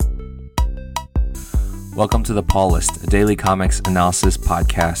Welcome to The Paul List, a daily comics analysis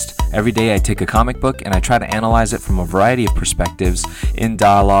podcast. Every day I take a comic book and I try to analyze it from a variety of perspectives in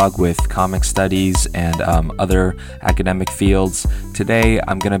dialogue with comic studies and other academic fields. Today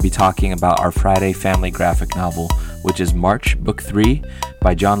I'm going to be talking about our Friday family graphic novel, which is March, Book 3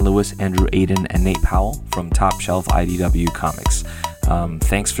 by John Lewis, Andrew Aiden, and Nate Powell from Top Shelf IDW Comics.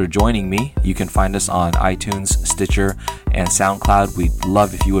 Thanks for joining me. You can find us on iTunes, Stitcher, and SoundCloud. We'd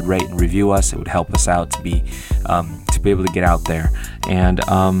love if you would rate and review us. It would help us out to be able to get out there. And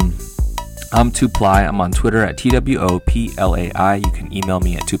I'm 2ply. I'm on Twitter at TWOPLAI. You can email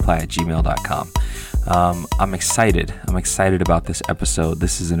me at 2ply@gmail.com. I'm excited. I'm excited about this episode.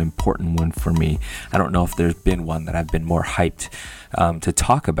 This is an important one for me. I don't know if there's been one that I've been more hyped to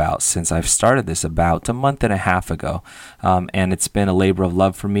talk about since I've started this about a month and a half ago. And it's been a labor of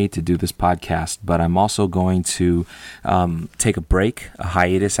love for me to do this podcast, but I'm also going to take a break, a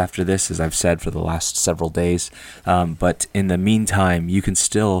hiatus after this, as I've said for the last several days. But in the meantime, you can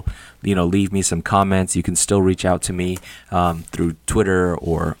still leave me some comments. You can still reach out to me through Twitter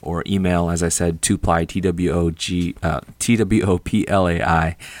or email, as I said, 2ply,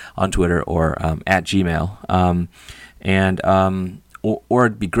 TWOPLAI on Twitter or at Gmail. Or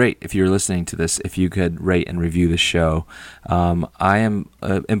it'd be great if you're listening to this, if you could rate and review the show. I am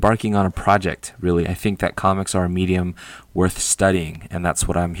embarking on a project, really. I think that comics are a medium worth studying, and that's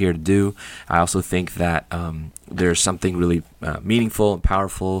what I'm here to do. I also think that there's something really meaningful and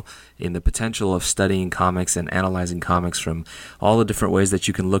powerful in the potential of studying comics and analyzing comics from all the different ways that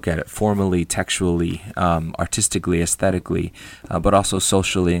you can look at it, formally, textually, artistically, aesthetically, but also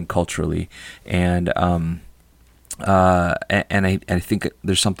socially and culturally. And I think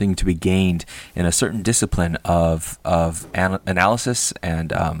there's something to be gained in a certain discipline of analysis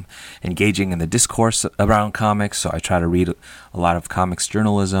and engaging in the discourse around comics. So I try to read a lot of comics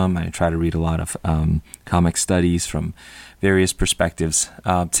journalism. I try to read a lot of comic studies from various perspectives.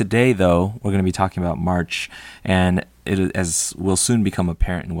 Today, though, we're going to be talking about March, and as will soon become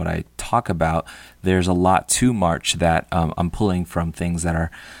apparent in what I talk about, there's a lot to March that I'm pulling from things that are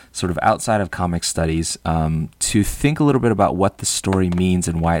sort of outside of comic studies to think a little bit about what the story means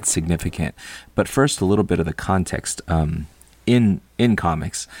and why it's significant. But first, a little bit of the context in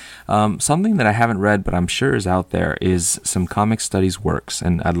comics. Something that I haven't read, but I'm sure is out there, is some comic studies works,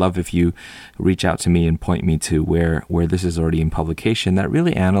 and I'd love if you reach out to me and point me to where this is already in publication that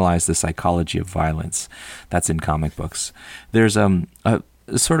really analyze the psychology of violence that's in comic books. There's a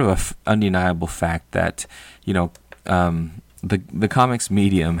sort of undeniable fact that the comics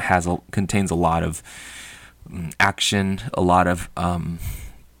medium contains a lot of action, a lot of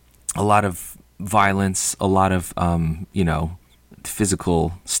violence, a lot of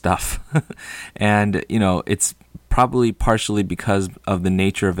physical stuff, and it's probably partially because of the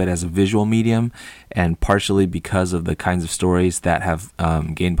nature of it as a visual medium, and partially because of the kinds of stories that have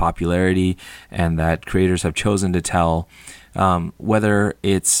gained popularity and that creators have chosen to tell. Whether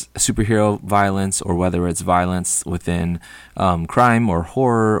it's superhero violence or whether it's violence within crime or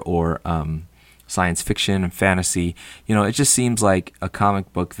horror or science fiction and fantasy, it just seems like a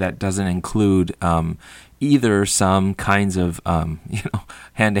comic book that doesn't include either some kinds of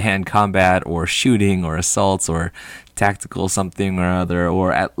hand-to-hand combat or shooting or assaults or tactical something or other,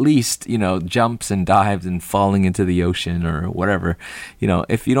 or at least jumps and dives and falling into the ocean or whatever.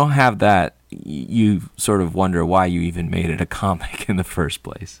 If you don't have that, you sort of wonder why you even made it a comic in the first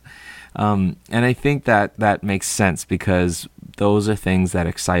place. And I think that makes sense because those are things that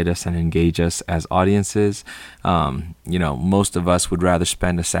excite us and engage us as audiences. Most of us would rather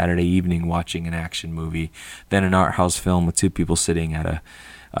spend a Saturday evening watching an action movie than an art house film with two people sitting at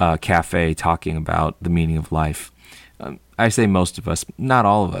a cafe talking about the meaning of life. I say most of us, not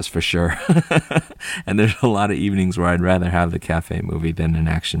all of us for sure. And there's a lot of evenings where I'd rather have the cafe movie than an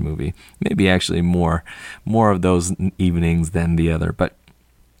action movie. Maybe actually more of those evenings than the other. But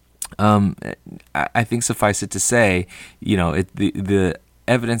I think suffice it to say, the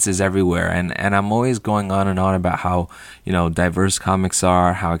evidence is everywhere, and I'm always going on and on about how diverse comics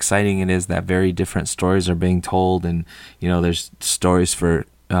are, how exciting it is that very different stories are being told, and there's stories for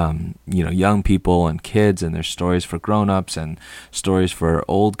young people and kids, and there's stories for grown-ups, and stories for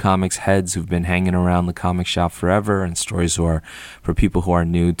old comics heads who've been hanging around the comic shop forever, and stories for people who are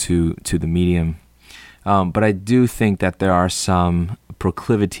new to the medium. But I do think that there are some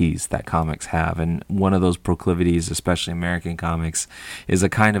proclivities that comics have, and one of those proclivities, especially American comics, is a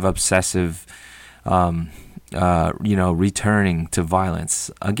kind of obsessive returning to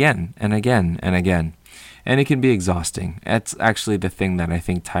violence again and again and again. and it can be exhausting. That's actually the thing that I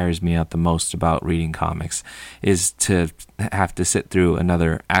think tires me out the most about reading comics, is to have to sit through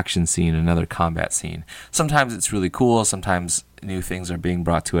another action scene, another combat scene. Sometimes it's really cool, sometimes new things are being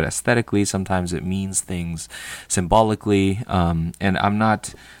brought to it aesthetically, sometimes it means things symbolically, and I'm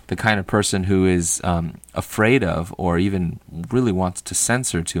not the kind of person who is afraid of or even really wants to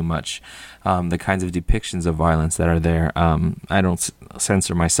censor too much the kinds of depictions of violence that are there. I don't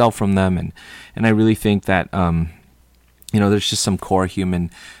censor myself from them, and I really think that there's just some core human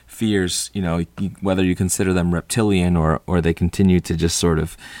fears, whether you consider them reptilian or they continue to just sort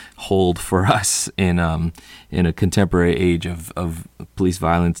of hold for us in a contemporary age of police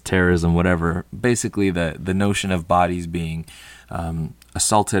violence, terrorism, whatever. Basically, the notion of bodies being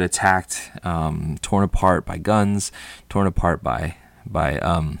assaulted, attacked, torn apart by guns, torn apart by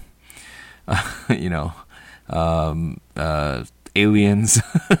aliens.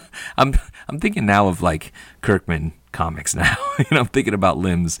 I'm thinking now of like Kirkman comics now. I'm thinking about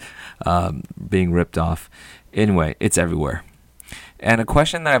limbs being ripped off. Anyway, it's everywhere. And a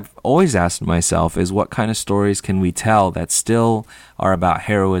question that I've always asked myself is, what kind of stories can we tell that still are about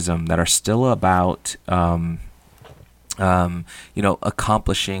heroism, that are still about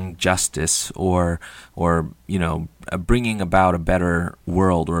accomplishing justice or bringing about a better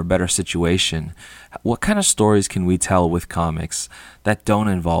world or a better situation? What kind of stories can we tell with comics that don't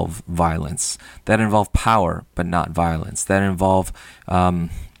involve violence, that involve power but not violence, that involve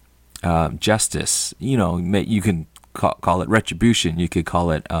justice? You can call it retribution, you could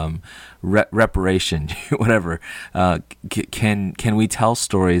call it reparation, whatever. Can we tell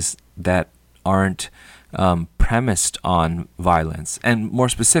stories that aren't premised on violence, and more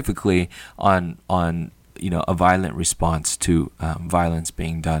specifically on a violent response to violence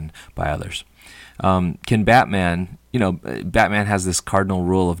being done by others? Can Batman? Batman has this cardinal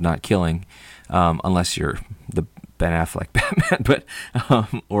rule of not killing, unless you're the Ben Affleck Batman, but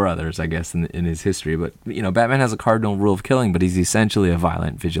or others, I guess, in his history. But Batman has a cardinal rule of killing, but he's essentially a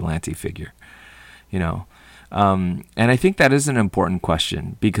violent vigilante figure. And I think that is an important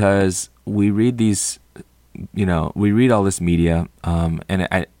question, because we read these. We read all this media, and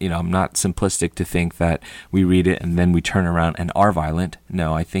I'm not simplistic to think that we read it and then we turn around and are violent.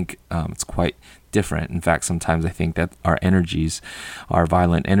 No, I think it's quite different. In fact, sometimes I think that our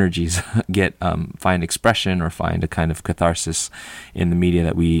violent energies, find expression or find a kind of catharsis in the media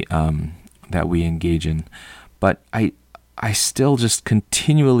that we engage in. But I still just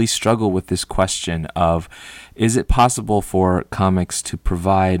continually struggle with this question of, is it possible for comics to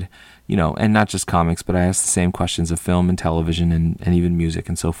provide, and not just comics, but I ask the same questions of film and television and even music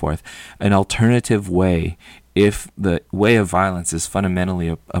and so forth, an alternative way if the way of violence is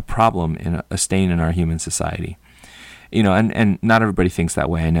fundamentally a problem, in a stain in our human society? And not everybody thinks that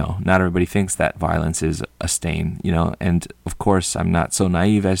way, I know. Not everybody thinks that violence is a stain, and of course I'm not so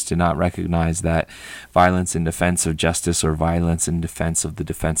naive as to not recognize that violence in defense of justice, or violence in defense of the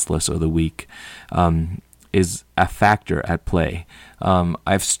defenseless or the weak, is a factor at play.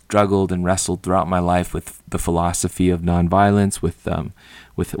 I've struggled and wrestled throughout my life with the philosophy of nonviolence, with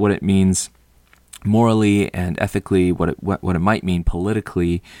what it means morally and ethically, what it might mean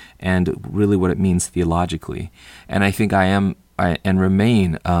politically, and really what it means theologically. And I think I am and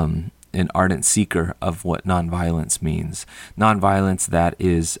remain an ardent seeker of what nonviolence means. Nonviolence that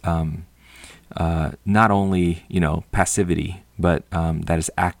is not only passivity, but that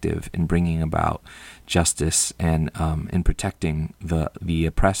is active in bringing about justice and in protecting the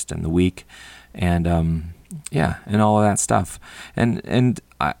oppressed and the weak, and all of that stuff. And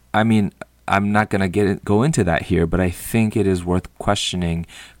I mean, I'm not going to go into that here, but I think it is worth questioning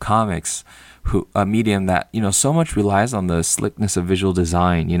comics, a medium that so much relies on the slickness of visual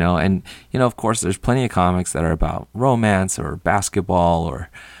design, and of course there's plenty of comics that are about romance or basketball or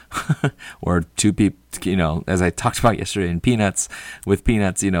or two people, as I talked about yesterday in Peanuts,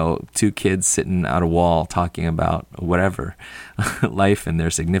 two kids sitting at a wall talking about whatever, life and their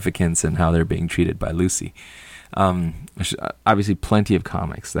significance and how they're being treated by Lucy. There's obviously plenty of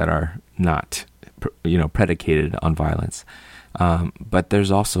comics that are not, predicated on violence, but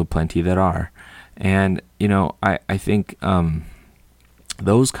there's also plenty that are. And, I think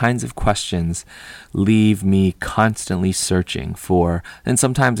those kinds of questions leave me constantly searching for, and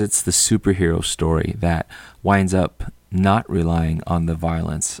sometimes it's the superhero story that winds up not relying on the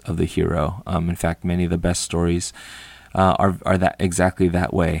violence of the hero. In fact, many of the best stories are that exactly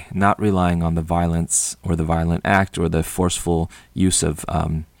that way, not relying on the violence or the violent act or the forceful use of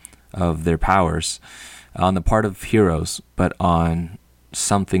their powers on the part of heroes, but on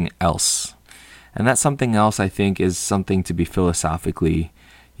something else. And that something else, I think, is something to be philosophically,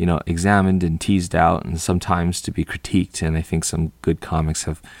 examined and teased out, and sometimes to be critiqued. And I think some good comics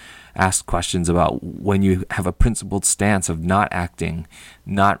have asked questions about when you have a principled stance of not acting,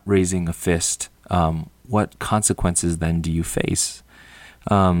 not raising a fist, what consequences then do you face?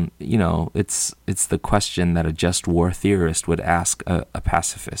 It's the question that a just war theorist would ask a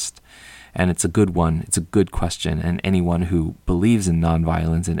pacifist. And it's a good one. It's a good question. And anyone who believes in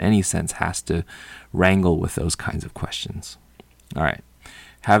nonviolence in any sense has to wrangle with those kinds of questions. All right.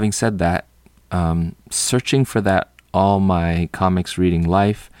 Having said that, searching for that all my comics reading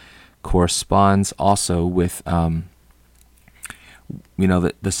life corresponds also with, the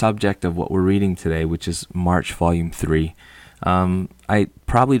subject of what we're reading today, which is March Volume 3. I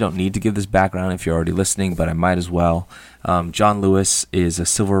probably don't need to give this background if you're already listening, but I might as well. John Lewis is a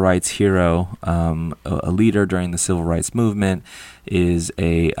civil rights hero, a leader during the civil rights movement, is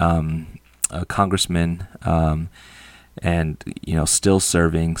a congressman, and still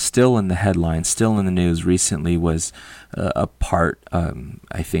serving, still in the headlines, still in the news. Recently was a part,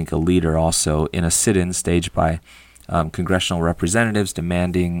 I think, a leader also in a sit-in staged by congressional representatives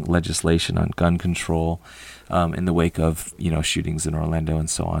demanding legislation on gun control in the wake of shootings in Orlando and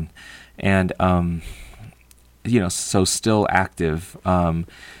so on, and so still active.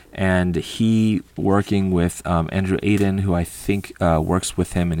 And he working with Andrew Aydin, who I think works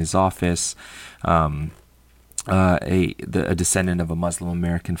with him in his office. A descendant of a Muslim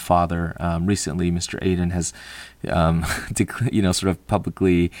American father. Recently, Mr. Aydin has, sort of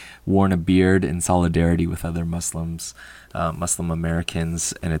publicly worn a beard in solidarity with other Muslims, Muslim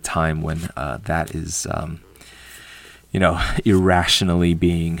Americans, in a time when that is, irrationally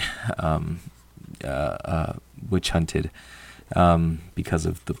being witch hunted. Because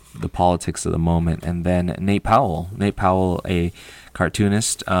of the politics of the moment. And then Nate Powell, a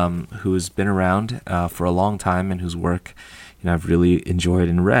cartoonist who's been around for a long time and whose work I've really enjoyed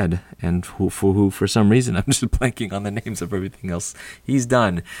and read, and who for some reason I'm just blanking on the names of everything else he's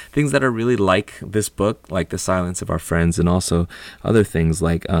done. Things that are really like this book, like The Silence of Our Friends, and also other things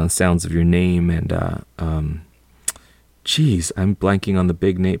like Sounds of Your Name and I'm blanking on the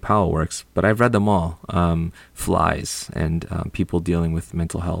big Nate Powell works, but I've read them all. Flies and people dealing with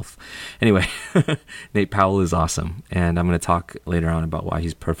mental health. Anyway, Nate Powell is awesome, and I'm going to talk later on about why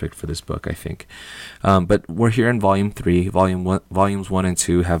he's perfect for this book, I think. But we're here in Volume 3. Volumes 1 and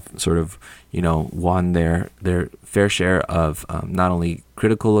 2 have sort of, won their fair share of not only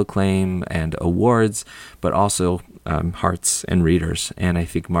critical acclaim and awards, but also hearts and readers. And I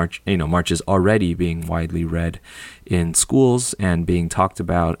think March is already being widely read in schools and being talked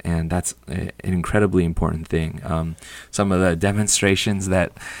about, and that's an incredibly important thing. Some of the demonstrations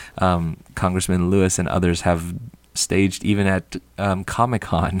that Congressman Lewis and others have staged, even at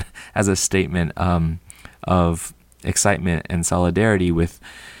Comic-Con, as a statement of excitement and solidarity with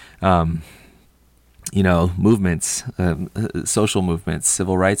movements, social movements,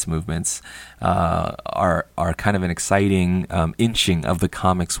 civil rights movements, are kind of an exciting inching of the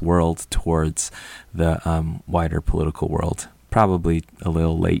comics world towards the wider political world. Probably a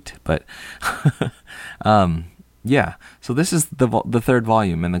little late, but yeah. So this is the third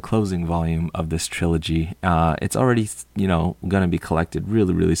volume and the closing volume of this trilogy. It's already going to be collected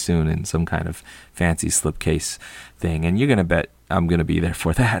really, really soon in some kind of fancy slipcase thing, and you're going to bet I'm going to be there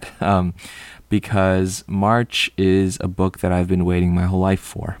for that. Because March is a book that I've been waiting my whole life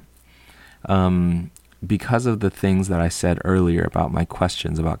for. Because of the things that I said earlier about my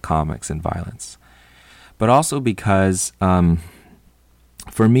questions about comics and violence. But also because,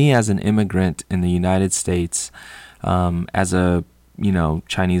 for me as an immigrant in the United States, as a,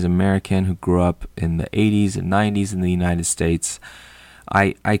 Chinese American who grew up in the 80s and 90s in the United States,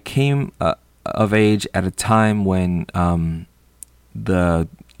 I came of age at a time when there's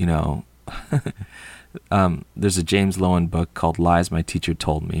a James Loewen book called Lies My Teacher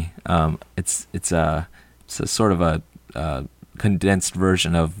Told Me. It's a sort of a condensed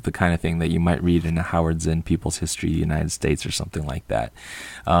version of the kind of thing that you might read in a Howard Zinn People's History of the United States or something like that.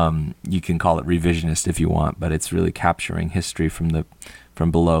 You can call it revisionist if you want, but it's really capturing history from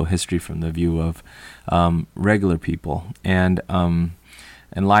below, history from the view of regular people.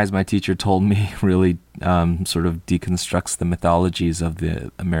 And Lies My Teacher Told Me really sort of deconstructs the mythologies of the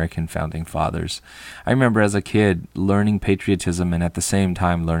American founding fathers. I remember as a kid learning patriotism and at the same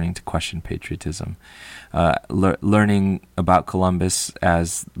time learning to question patriotism. Learning about Columbus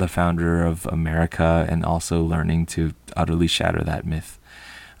as the founder of America and also learning to utterly shatter that myth.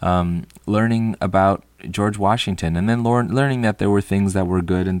 Learning about George Washington, and then learning that there were things that were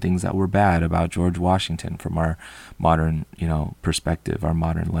good and things that were bad about George Washington from our modern, perspective, our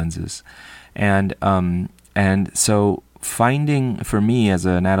modern lenses. And so finding, for me as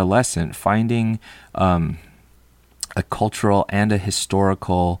an adolescent, finding a cultural and a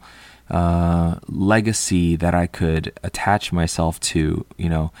historical legacy that I could attach myself to,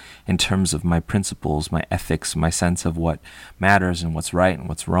 in terms of my principles, my ethics, my sense of what matters and what's right and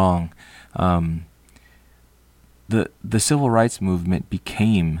what's wrong. The civil rights movement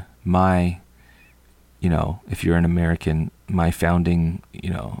became my, if you're an American, my founding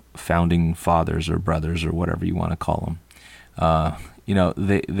fathers or brothers or whatever you want to call them.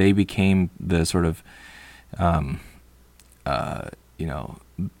 They became the sort of,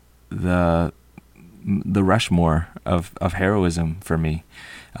 the Rushmore of heroism for me.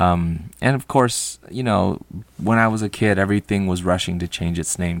 And of course, when I was a kid, everything was rushing to change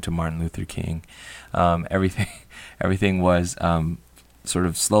its name to Martin Luther King. Everything was sort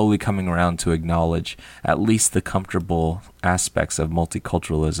of slowly coming around to acknowledge at least the comfortable aspects of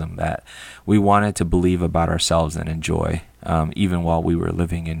multiculturalism that we wanted to believe about ourselves and enjoy, even while we were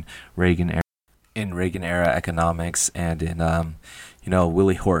living in Reagan era economics and in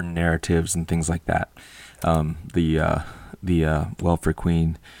Willie Horton narratives and things like that. The welfare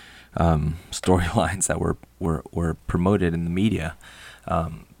queen storylines that were promoted in the media.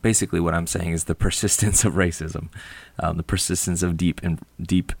 Basically, what I'm saying is the persistence of racism, the persistence of deep and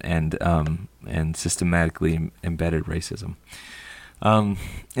systematically embedded racism.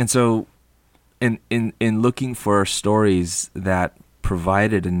 And so, in looking for stories that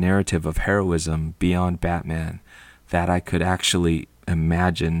provided a narrative of heroism beyond Batman, that I could actually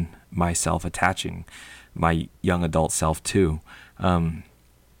imagine myself attaching my young adult self to.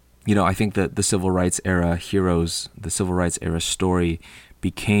 I think that the civil rights era heroes, the civil rights era story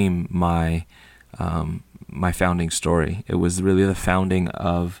became my founding story. It was really the founding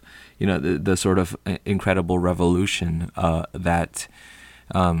of, the sort of incredible revolution that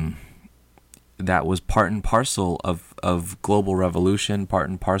was part and parcel of global revolution, part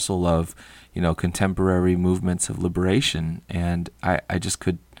and parcel of, contemporary movements of liberation. And I just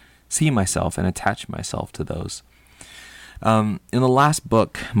could see myself and attach myself to those. In the last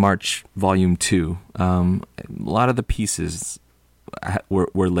book, March Volume 2, a lot of the pieces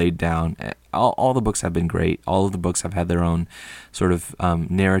were laid down. All the books have been great. All of the books have had their own sort of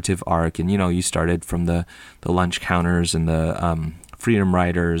narrative arc. And, you started from the lunch counters and the freedom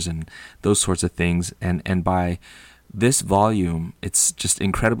riders and those sorts of things. And by this volume, it's just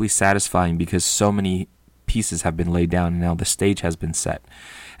incredibly satisfying because so many pieces have been laid down and now the stage has been set.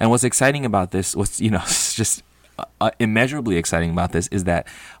 And what's exciting about this, just immeasurably exciting about this, is that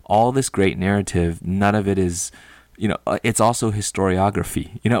all this great narrative, none of it is, it's also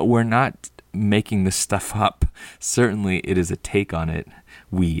historiography. We're not making this stuff up. Certainly it is a take on it.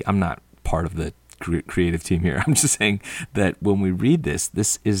 I'm not part of the creative team here. I'm just saying that when we read this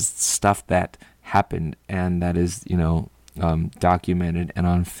is stuff that happened and that is, documented and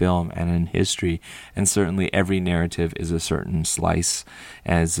on film and in history. And certainly every narrative is a certain slice,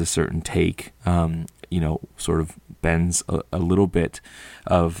 as a certain take, sort of bends a little bit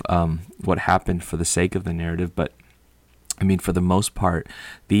of what happened for the sake of the narrative. But I mean, for the most part,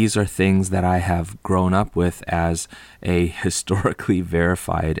 these are things that I have grown up with as a historically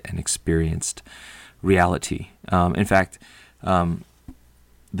verified and experienced reality. In fact,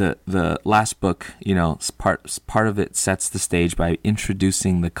 the last book, part of it sets the stage by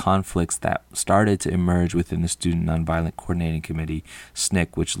introducing the conflicts that started to emerge within the Student Nonviolent Coordinating Committee,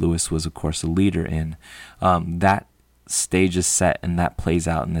 SNCC, which Lewis was, of course, a leader in. That stage is set and that plays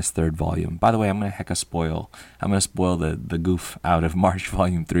out in this third volume. By the way, I'm going to spoil the goof out of March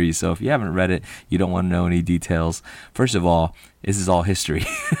Volume 3. So if you haven't read it, you don't want to know any details. First of all, this is all history.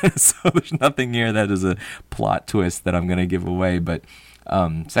 So there's nothing here that is a plot twist that I'm going to give away. But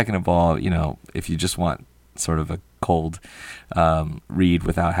second of all, if you just want sort of a cold read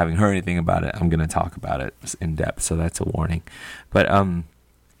without having heard anything about it, I'm going to talk about it in depth. So that's a warning. But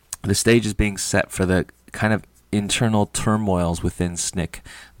the stage is being set for the kind of internal turmoils within SNCC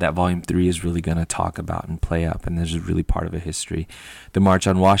that Volume 3 is really going to talk about and play up, and this is really part of a history. The March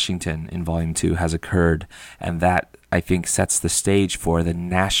on Washington in Volume 2 has occurred, and that, I think, sets the stage for the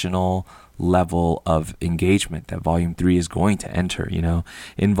national level of engagement that Volume 3 is going to enter.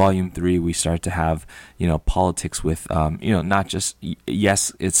 In Volume 3, we start to have, politics with, not just,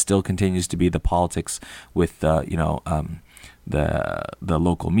 yes, it still continues to be the politics with, the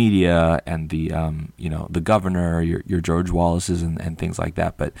local media and the the governor, your George Wallace's and things like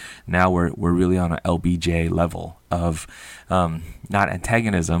that. But now we're really on an LBJ level of not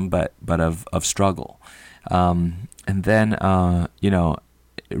antagonism, but of struggle. And then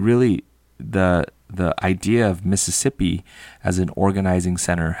really the the idea of Mississippi as an organizing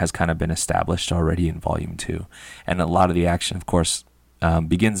center has kind of been established already in Volume 2. And a lot of the action, of course,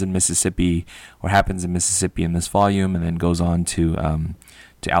 begins in Mississippi, or happens in Mississippi in this volume, and then goes on to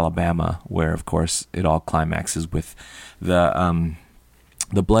Alabama, where, of course, it all climaxes with the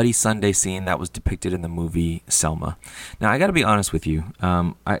Bloody Sunday scene that was depicted in the movie Selma. Now, I got to be honest with you.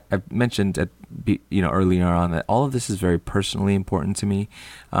 I mentioned earlier on that all of this is very personally important to me.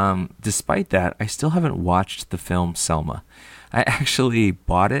 Despite that, I still haven't watched the film Selma. I actually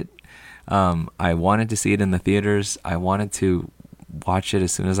bought it. I wanted to see it in the theaters. I wanted to watch it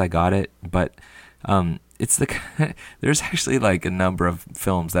as soon as I got it, but it's there's actually like a number of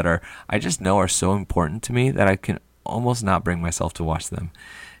films that I just know are so important to me that I can almost not bring myself to watch them,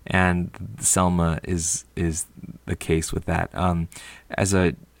 and Selma is the case with that. As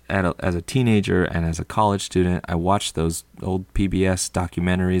a teenager and as a college student, I watched those old PBS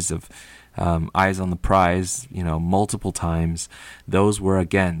documentaries of Eyes on the Prize, multiple times. Those were,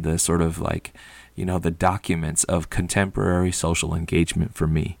 again, the sort of like, the documents of contemporary social engagement for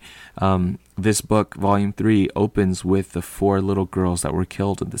me. This book, Volume 3, opens with the 4 little girls that were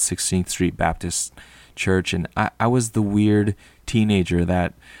killed at the 16th Street Baptist Church, and I was the weird teenager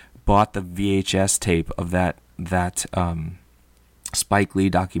that bought the VHS tape of that Spike Lee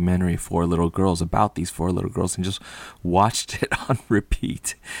documentary, 4 Little Girls, about these 4 little girls, and just watched it on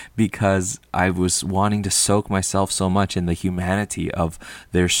repeat because I was wanting to soak myself so much in the humanity of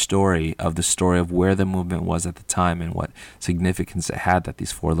their story, of the story of where the movement was at the time and what significance it had that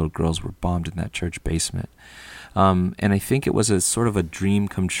these 4 little girls were bombed in that church basement. And I think it was a sort of a dream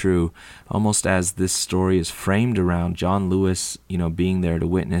come true, almost as this story is framed around John Lewis, being there to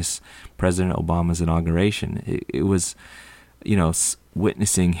witness President Obama's inauguration. It was,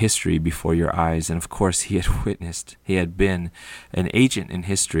 witnessing history before your eyes. And of course, he had been an agent in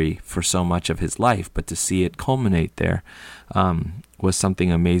history for so much of his life, but to see it culminate there was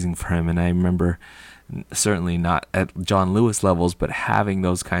something amazing for him. And I remember, certainly not at John Lewis levels, but having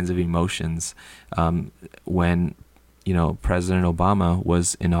those kinds of emotions when, President Obama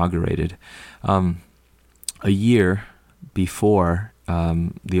was inaugurated. A year before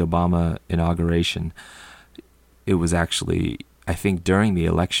the Obama inauguration, it was actually, I think, during the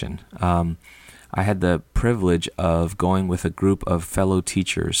election, I had the privilege of going with a group of fellow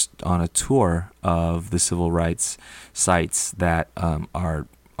teachers on a tour of the civil rights sites that are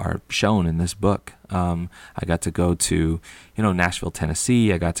shown in this book. I got to go to, Nashville,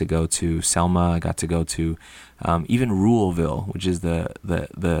 Tennessee. I got to go to Selma. I got to go to even Ruleville, which is the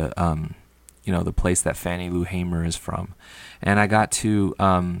place that Fannie Lou Hamer is from. And I got to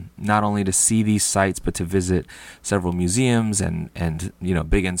not only to see these sites, but to visit several museums and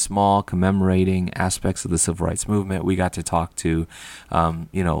big and small, commemorating aspects of the civil rights movement. We got to talk to,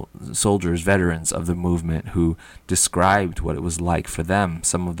 soldiers, veterans of the movement who described what it was like for them.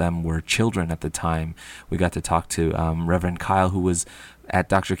 Some of them were children at the time. We got to talk to Reverend Kyle, who was at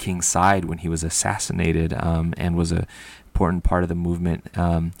Dr. King's side when he was assassinated, and was an important part of the movement.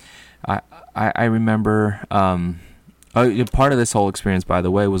 I remember part of this whole experience, by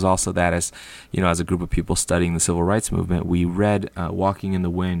the way, was also that as a group of people studying the civil rights movement, we read Walking in the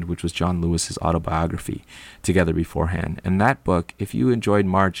Wind, which was John Lewis's autobiography, together beforehand. And that book, if you enjoyed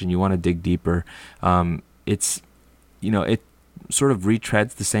March and you want to dig deeper, it sort of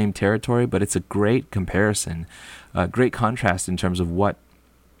retreads the same territory, but it's a great comparison, a great contrast in terms of what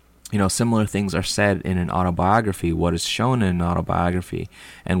similar things are said in an autobiography, what is shown in an autobiography,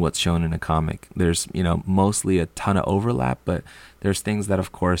 and what's shown in a comic. There's, mostly a ton of overlap, but there's things that,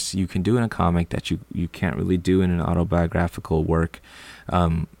 of course, you can do in a comic that you can't really do in an autobiographical work.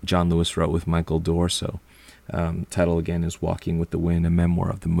 John Lewis wrote with Michael Dorso. Title again is Walking with the Wind, a memoir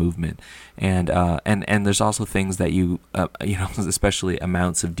of the movement, and there's also things that you especially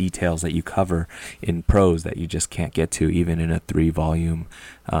amounts of details that you cover in prose that you just can't get to even in a 3-volume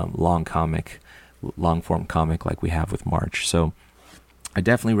long form comic like we have with March. So I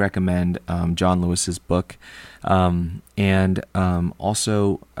definitely recommend John Lewis's book. Also,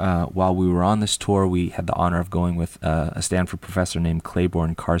 while we were on this tour, we had the honor of going with a Stanford professor named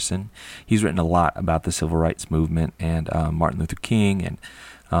Claiborne Carson. He's written a lot about the civil rights movement and Martin Luther King and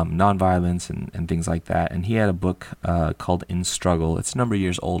nonviolence and things like that. And he had a book called In Struggle. It's a number of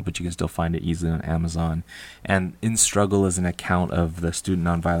years old, but you can still find it easily on Amazon. And In Struggle is an account of the Student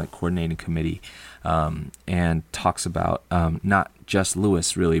Nonviolent Coordinating Committee, and talks about not just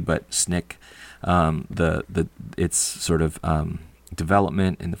Lewis really, but SNCC, its sort of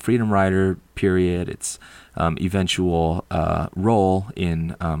development in the Freedom Rider period, its eventual role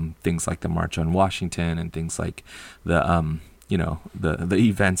in things like the March on Washington and things like the the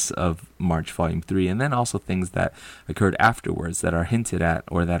events of March Volume 3, and then also things that occurred afterwards that are hinted at,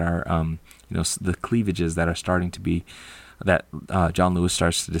 or that are the cleavages that are starting to be that John Lewis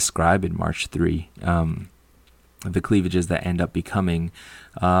starts to describe in March 3. The cleavages that end up becoming,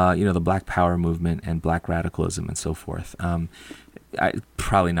 the Black Power movement and Black radicalism and so forth.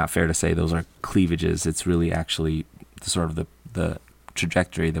 Probably not fair to say those are cleavages. It's really actually the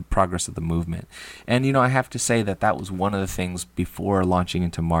trajectory, the progress of the movement. And, I have to say that was one of the things before launching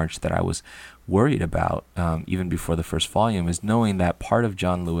into March that I was worried about, even before the first volume, is knowing that part of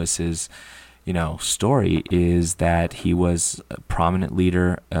John Lewis's story is that he was a prominent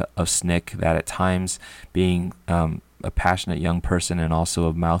leader of SNCC, that at times, being a passionate young person and also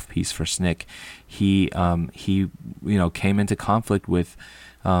a mouthpiece for SNCC, he came into conflict with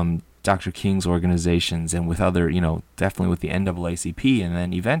Dr. King's organizations and with other, definitely with the NAACP, and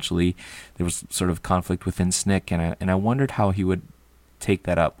then eventually there was sort of conflict within SNCC, and I wondered how he would take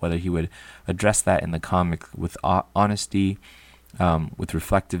that up, whether he would address that in the comic with honesty, with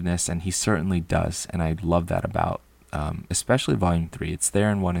reflectiveness, and he certainly does, and I love that about especially Volume 3. It's there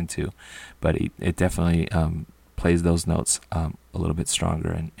in 1 and 2, but it definitely plays those notes a little bit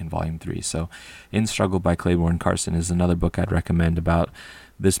stronger in Volume 3. So In Struggle by Clayborne Carson is another book I'd recommend about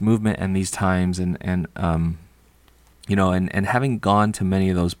this movement and these times, and having gone to many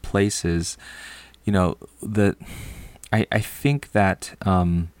of those places, I think that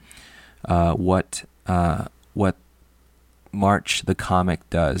what March the comic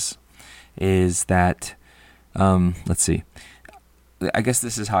does is that, let's see, I guess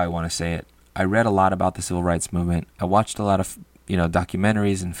this is how I want to say it. I read a lot about the civil rights movement. I watched a lot of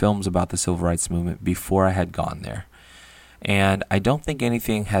documentaries and films about the civil rights movement before I had gone there. And I don't think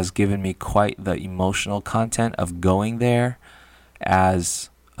anything has given me quite the emotional content of going there as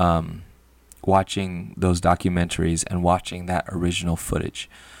watching those documentaries and watching that original footage.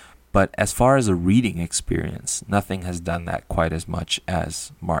 But as far as a reading experience, nothing has done that quite as much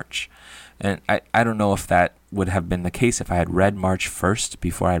as March. And I don't know if that would have been the case if I had read March first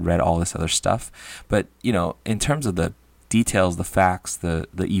before I had read all this other stuff. But, in terms of the details, the facts, the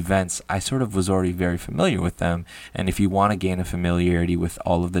events, I sort of was already very familiar with them. And if you want to gain a familiarity with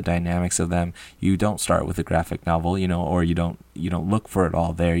all of the dynamics of them, you don't start with a graphic novel, or you don't look for it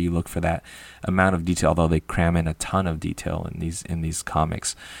all there. You look for that amount of detail, although they cram in a ton of detail in these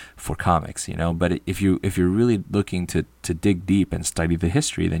comics for comics, But if you're really looking to dig deep and study the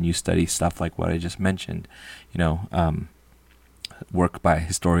history, then you study stuff like what I just mentioned, work by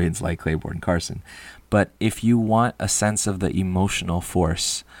historians like Clayborne Carson. But if you want a sense of the emotional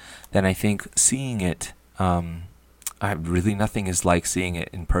force, then I think seeing it, really nothing is like seeing it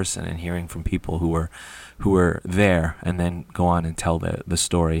in person and hearing from people who were there and then go on and tell the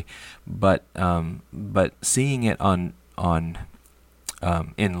story. But seeing it on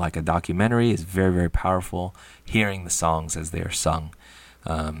in like a documentary is very, very powerful. Hearing the songs as they are sung,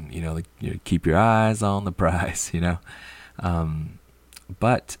 keep your eyes on the prize,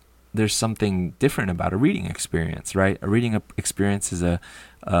 but there's something different about a reading experience, right? A reading experience is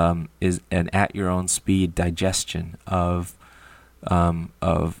an at your own speed digestion of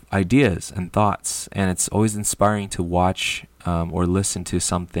ideas and thoughts, and it's always inspiring to watch or listen to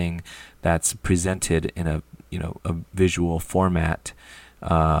something that's presented in a visual format,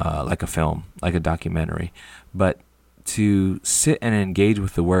 like a film, like a documentary. But to sit and engage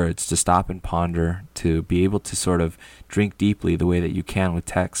with the words, to stop and ponder, to be able to sort of drink deeply the way that you can with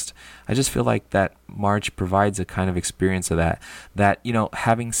text, I just feel like that March provides a kind of experience of that,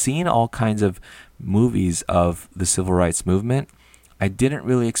 having seen all kinds of movies of the civil rights movement, I didn't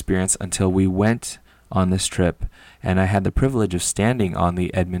really experience until we went on this trip, and I had the privilege of standing on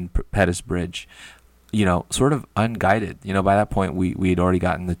the Edmund Pettus Bridge, sort of unguided. By that point, we had already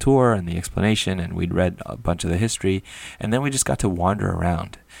gotten the tour and the explanation, and we'd read a bunch of the history, and then we just got to wander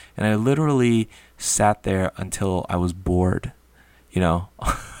around. And I literally sat there until I was bored,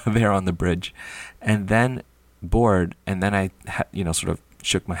 there on the bridge, and then bored, and then I, sort of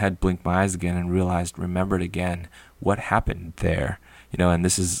shook my head, blinked my eyes again, and remembered again what happened there, and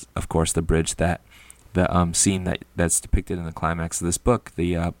this is, of course, the bridge that the scene that's depicted in the climax of this book,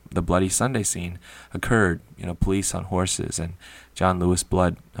 the Bloody Sunday scene, occurred. Police on horses and John Lewis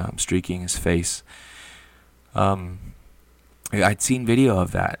blood streaking his face. I'd seen video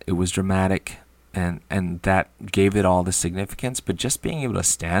of that. It was dramatic, and that gave it all the significance. But just being able to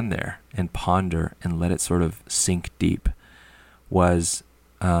stand there and ponder and let it sort of sink deep was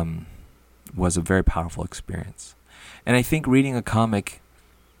a very powerful experience. And I think reading a comic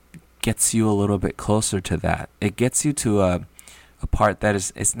gets you a little bit closer to that. It gets you to a part that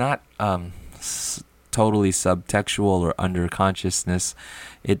is, it's not totally subtextual or under consciousness.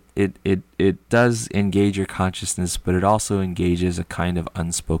 It does engage your consciousness, but it also engages a kind of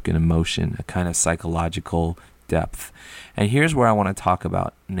unspoken emotion, a kind of psychological depth. And here's where I want to talk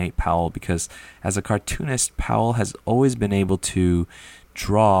about Nate Powell, because as a cartoonist, Powell has always been able to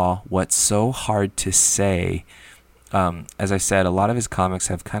draw what's so hard to say. As I said, a lot of his comics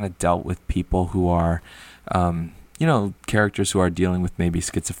have kind of dealt with people who are, characters who are dealing with maybe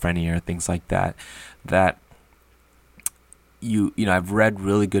schizophrenia or things like that. I've read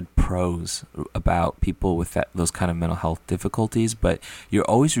really good prose about people with those kind of mental health difficulties, but you're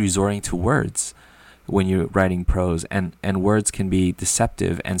always resorting to words when you're writing prose, and words can be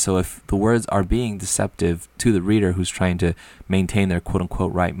deceptive. And so if the words are being deceptive to the reader who's trying to maintain their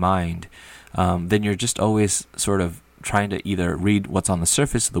quote-unquote right mind, then you're just always sort of trying to either read what's on the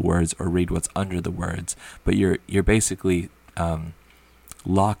surface of the words or read what's under the words. But you're basically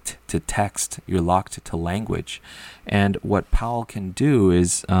locked to text, you're locked to language. And what Powell can do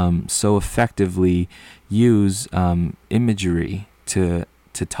is so effectively use imagery to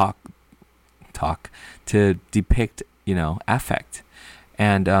talk to depict affect,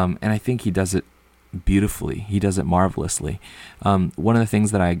 and I think he does it beautifully. He does it marvelously. One of the things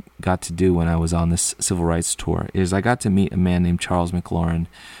that I got to do when I was on this civil rights tour is I got to meet a man named Charles McLaurin,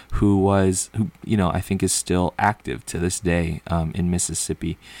 who I think is still active to this day in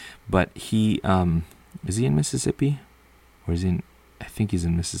Mississippi. But he is he in Mississippi, or is he in? I think he's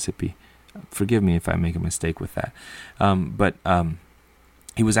in Mississippi. Forgive me if I make a mistake with that. But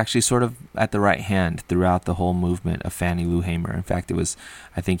he was actually sort of at the right hand throughout the whole movement of Fannie Lou Hamer. In fact, it was,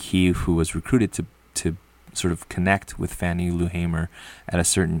 I think, he who was recruited to sort of connect with Fannie Lou Hamer at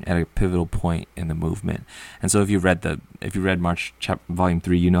a pivotal point in the movement. And so if you read March Volume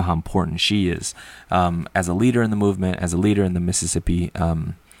 3, you know how important she is as a leader in the movement, as a leader in the Mississippi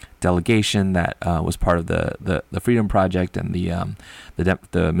delegation that was part of the Freedom Project and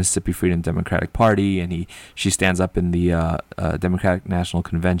the Mississippi Freedom Democratic Party, and she stands up in the Democratic National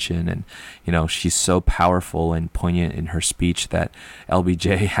Convention, and she's so powerful and poignant in her speech that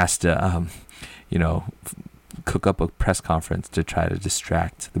LBJ has to cook up a press conference to try to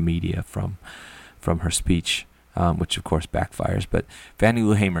distract the media from her speech, which of course backfires. But Fannie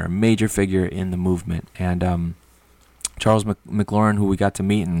Lou Hamer, a major figure in the movement, and Charles McLaurin, who we got to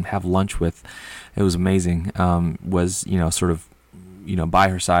meet and have lunch with, it was amazing, was, sort of, by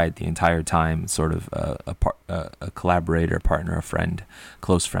her side the entire time, sort of a collaborator, partner, a friend,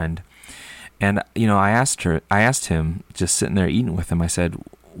 close friend. And, I asked him, just sitting there eating with him, I said,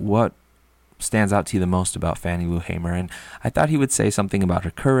 what stands out to you the most about Fannie Lou Hamer? And I thought he would say something about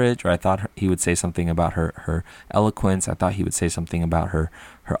her courage, or I thought he would say something about her eloquence. I thought he would say something about her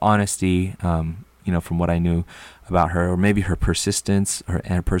honesty, from what I knew about her, or maybe her persistence, and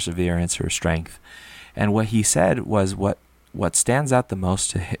her perseverance, her strength. And what he said was what stood out the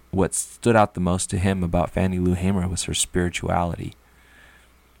most to him about Fannie Lou Hamer was her spirituality.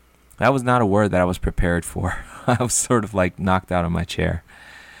 That was not a word that I was prepared for. I was sort of like knocked out of my chair.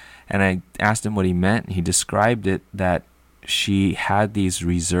 And I asked him what he meant, and he described it that she had these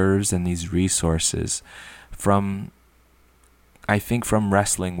reserves and these resources from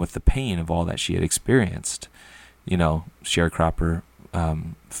wrestling with the pain of all that she had experienced. Sharecropper,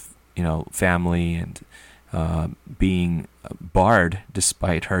 family, and being barred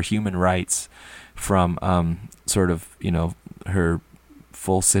despite her human rights from her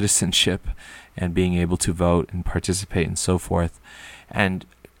full citizenship and being able to vote and participate and so forth. And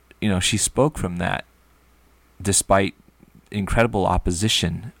she spoke from that despite incredible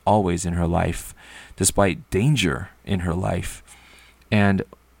opposition always in her life, despite danger in her life. And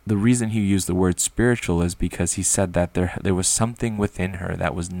the reason he used the word spiritual is because he said that there was something within her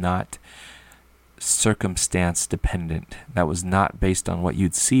that was not circumstance dependent, that was not based on what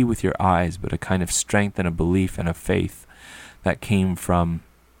you'd see with your eyes, but a kind of strength and a belief and a faith that came from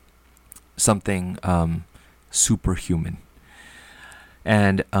something superhuman.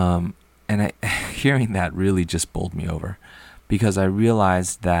 And hearing that really just bowled me over, because I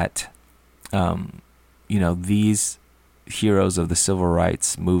realized that these heroes of the civil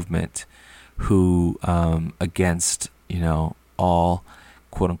rights movement who against all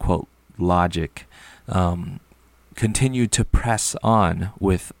quote unquote logic continued to press on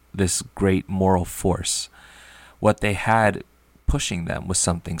with this great moral force. What they had pushing them was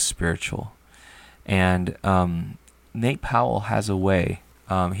something spiritual. And Nate Powell has a way.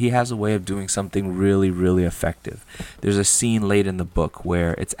 He has a way of doing something really, really effective. There's a scene late in the book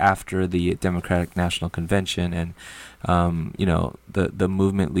where it's after the Democratic National Convention, and the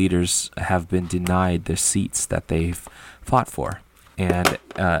movement leaders have been denied the seats that they've fought for. and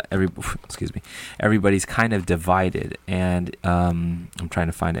excuse me, everybody's kind of divided, and I'm trying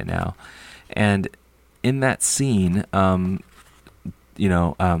to find it now. And in that scene,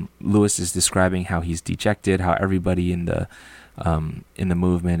 Lewis is describing how he's dejected, how everybody in the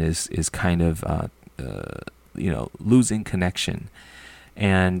movement is kind of losing connection,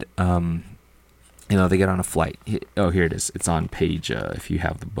 and they get on a flight. Here it is. It's on page. If you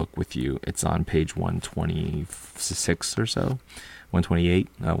have the book with you, it's on page 126 or so, 128,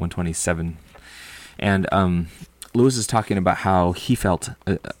 127, and Lewis is talking about how he felt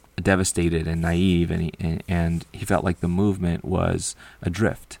devastated and naive, and he felt like the movement was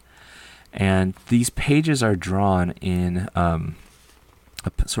adrift. And these pages are drawn in a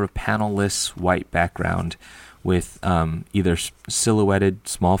sort of panelless white background with either silhouetted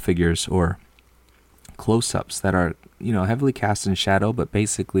small figures or close-ups that are heavily cast in shadow, but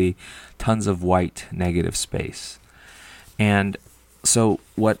basically tons of white negative space. And so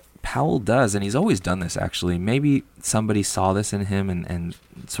what Powell does, and he's always done this actually, maybe somebody saw this in him and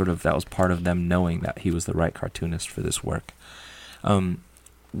sort of that was part of them knowing that he was the right cartoonist for this work.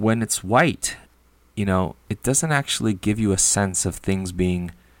 When it's white, it doesn't actually give you a sense of things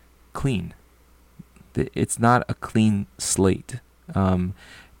being clean. It's not a clean slate.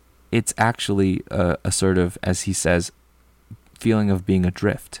 It's actually a sort of, as he says, feeling of being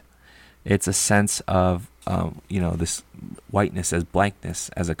adrift. It's a sense of this whiteness as blankness,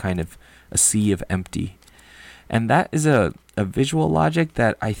 as a kind of a sea of empty. And that is a visual logic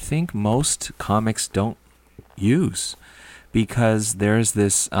that I think most comics don't use, because there's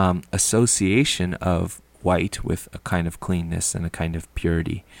this association of white with a kind of cleanness and a kind of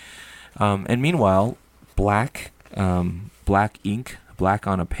purity. And meanwhile, black ink, black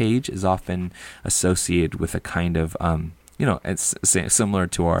on a page is often associated with a kind of, it's similar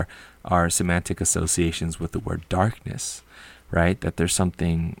to our semantic associations with the word darkness, right? That there's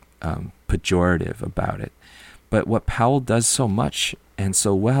something pejorative about it. But what Powell does so much and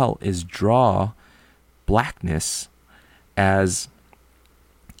so well is draw blackness as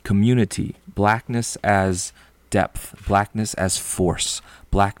community, blackness as depth, blackness as force,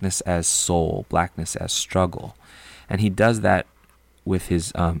 blackness as soul, blackness as struggle. And he does that with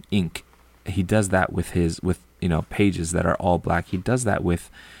his ink. He does that with pages that are all black. He does that with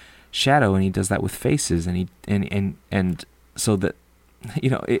shadow, and he does that with faces, and so that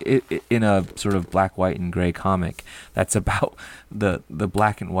in a sort of black, white, and gray comic that's about the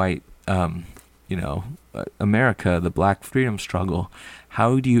black and white America, the black freedom struggle.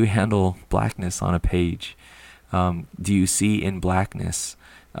 How do you handle blackness on a page? Do you see in blackness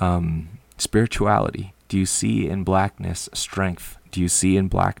spirituality? Do you see in blackness strength? Do you see in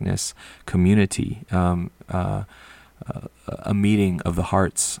blackness community? A meeting of the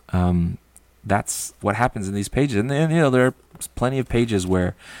hearts. That's what happens in these pages. And then, there are plenty of pages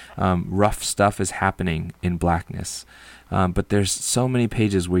where rough stuff is happening in blackness. But there's so many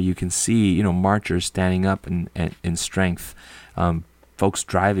pages where you can see, marchers standing up in strength, folks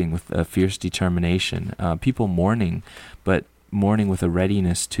driving with a fierce determination, people mourning, but mourning with a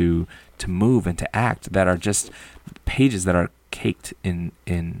readiness to move and to act, that are just pages that are caked in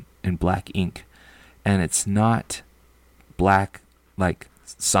black ink. And it's not black like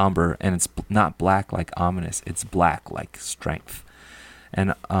somber, and it's not black like ominous. It's black like strength.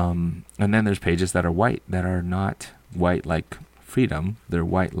 And then there's pages that are white, that are not white like freedom. They're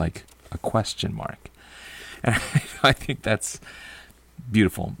white like a question mark. And I think that's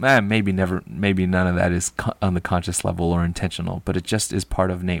beautiful. Maybe none of that is on the conscious level or intentional, but it just is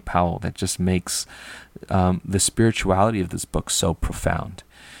part of Nate Powell that just makes the spirituality of this book so profound.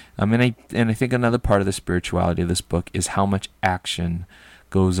 And I think another part of the spirituality of this book is how much action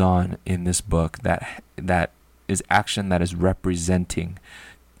goes on in this book that is action that is representing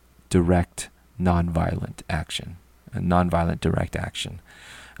direct nonviolent action, nonviolent direct action,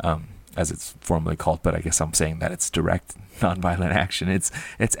 as it's formally called. But I guess I'm saying that it's direct nonviolent action. It's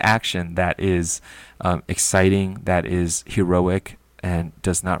action that is exciting, that is heroic, and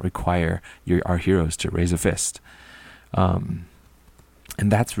does not require our heroes to raise a fist. And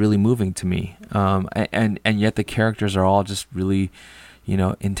that's really moving to me. And yet the characters are all just really,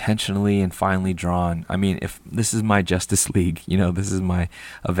 intentionally and finely drawn. I mean, if this is my Justice League, this is my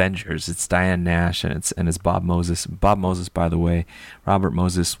Avengers. It's Diane Nash and it's Bob Moses. Bob Moses, by the way, Robert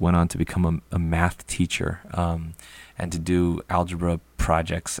Moses went on to become a math teacher and to do algebra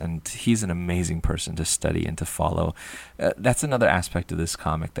projects, and he's an amazing person to study and to follow. That's another aspect of this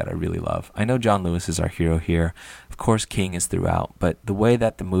comic that I really love. I know John Lewis is our hero here. Of course, King is throughout, but the way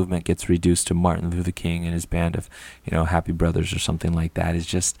that the movement gets reduced to Martin Luther King and his band of, Happy Brothers or something like that is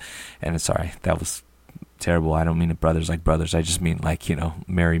just, and sorry, that was terrible. I don't mean brothers like brothers. I just mean like,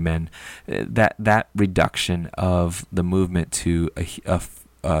 merry men. That reduction of the movement to a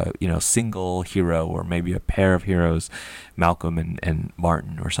single hero, or maybe a pair of heroes, Malcolm and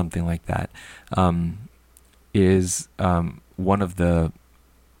Martin or something like that, is one of the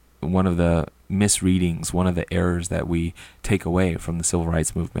misreadings, one of the errors that we take away from the civil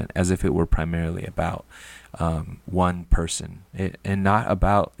rights movement, as if it were primarily about one person, and not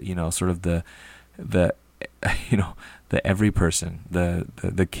about sort of the every person,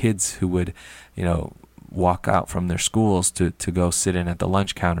 the kids who would walk out from their schools to go sit in at the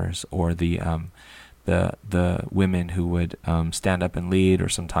lunch counters, or the women who would stand up and lead, or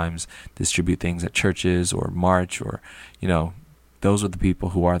sometimes distribute things at churches or march, or those are the people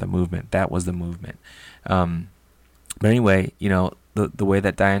who are the movement. That was the movement. But anyway, the way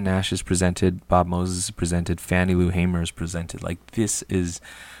that Diane Nash is presented, Bob Moses is presented, Fannie Lou Hamer is presented, like, this is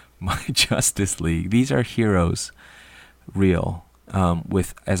my Justice League. These are heroes, real,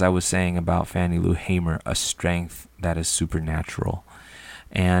 with, as I was saying about Fannie Lou Hamer, a strength that is supernatural.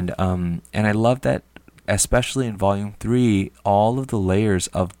 And I love that, especially in Volume 3, all of the layers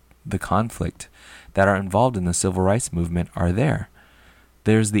of the conflict that are involved in the civil rights movement are there.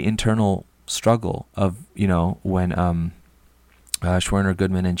 There's the internal struggle of, when Schwerner,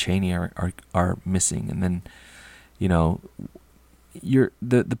 Goodman, and Cheney are missing, and then, the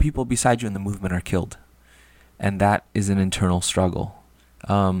people beside you in the movement are killed, and that is an internal struggle.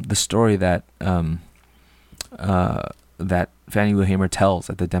 The story that that Fannie Lou Hamer tells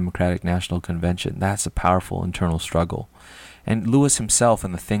at the Democratic National Convention, that's a powerful internal struggle. And Lewis himself,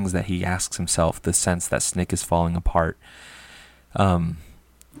 and the things that he asks himself, the sense that SNCC is falling apart, that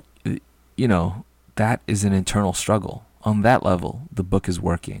is an internal struggle. On that level, the book is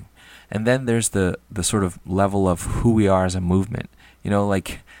working. And then there's the sort of level of who we are as a movement.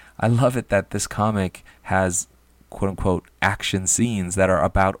 I love it that this comic has quote-unquote action scenes that are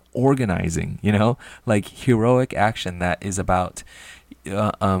about organizing, like heroic action that is about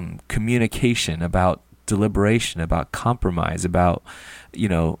communication, about deliberation, about compromise, about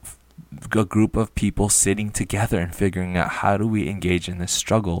a group of people sitting together and figuring out, how do we engage in this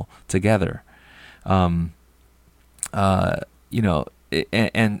struggle together. And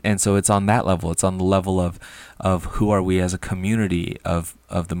so it's on that level. It's on the level of who are we as a community of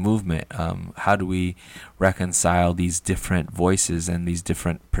the movement. How do we reconcile these different voices and these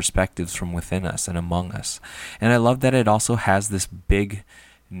different perspectives from within us and among us? And I love that it also has this big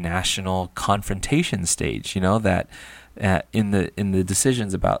national confrontation stage, that in the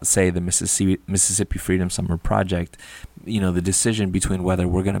decisions about, say, the Mississippi Freedom Summer Project, the decision between whether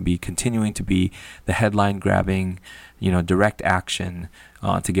we're going to be continuing to be the headline grabbing, direct action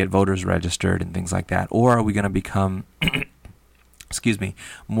to get voters registered and things like that, or are we going to become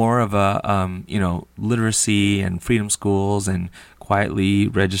more of a literacy and freedom schools and quietly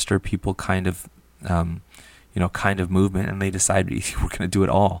register people kind of movement, and they decide we're going to do it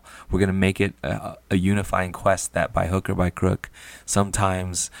all. We're going to make it a unifying quest that, by hook or by crook,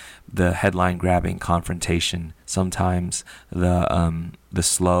 sometimes the headline grabbing confrontation, sometimes the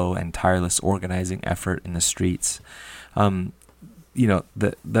slow and tireless organizing effort in the streets. The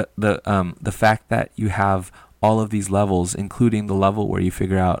fact that you have all of these levels, including the level where you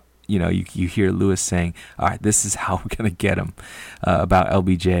figure out, you hear Lewis saying, all right, this is how we're going to get him, about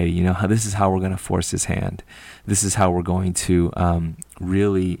LBJ, this is how we're going to force his hand. This is how we're going to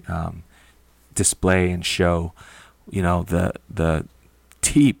really display and show, the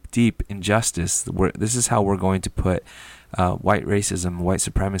deep injustice. This is how we're going to put white racism, white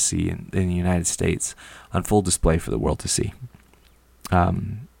supremacy in the United States on full display for the world to see.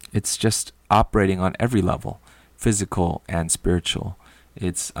 It's just operating on every level, physical and spiritual.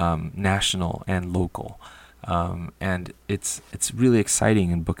 It's national and local, and it's really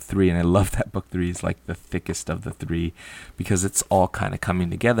exciting in Book 3. And I love that Book 3 is like the thickest of the three, because it's all kind of coming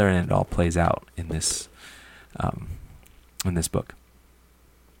together and it all plays out in this book.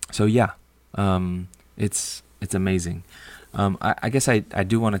 So yeah, it's amazing. I guess I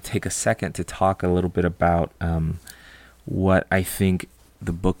do want to take a second to talk a little bit about what I think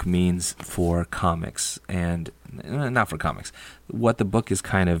the book means for comics, and not for comics, what the book is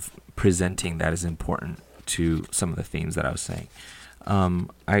kind of presenting that is important to some of the themes that I was saying.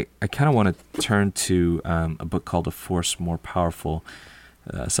 I kind of want to turn to a book called A Force More Powerful,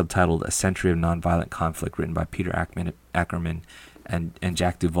 subtitled A Century of Nonviolent Conflict, written by Peter Ackerman and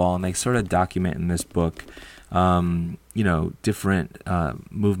Jack Duvall. And they sort of document in this book different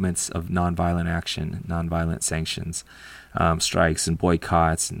movements of nonviolent action, nonviolent sanctions, strikes and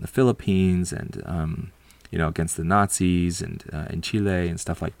boycotts in the Philippines, and against the Nazis and in Chile and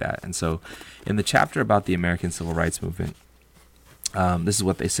stuff like that. And so in the chapter about the American Civil Rights Movement, this is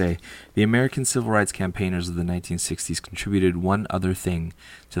what they say. The American civil rights campaigners of the 1960s contributed one other thing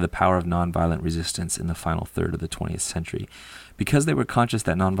to the power of nonviolent resistance in the final third of the 20th century. Because they were conscious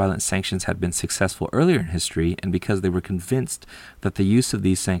that nonviolent sanctions had been successful earlier in history, and because they were convinced that the use of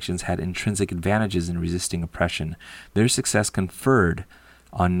these sanctions had intrinsic advantages in resisting oppression, their success conferred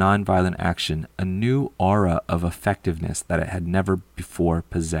on nonviolent action a new aura of effectiveness that it had never before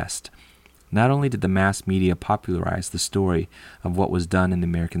possessed. Not only did the mass media popularize the story of what was done in the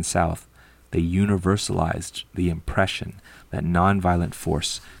American South, they universalized the impression that nonviolent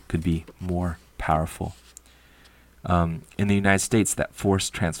force could be more powerful. In the United States, that force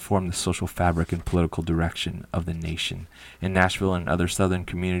transformed the social fabric and political direction of the nation. In Nashville and other southern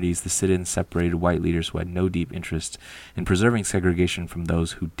communities, the sit-ins separated white leaders who had no deep interest in preserving segregation from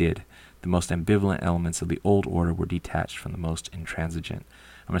those who did. The most ambivalent elements of the old order were detached from the most intransigent.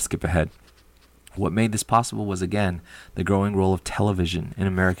 I'm going to skip ahead. What made this possible was, again, the growing role of television in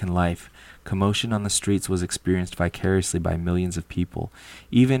American life. Commotion on the streets was experienced vicariously by millions of people.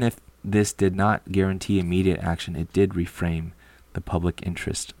 Even if this did not guarantee immediate action, it did reframe the public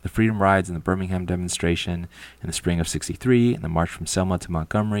interest. The freedom rides and the Birmingham demonstration in the spring of '63 and the march from Selma to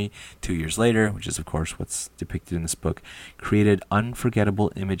Montgomery 2 years later, which is of course what's depicted in this book, created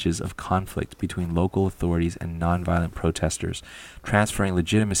unforgettable images of conflict between local authorities and nonviolent protesters, transferring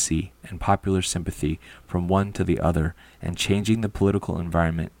legitimacy and popular sympathy from one to the other and changing the political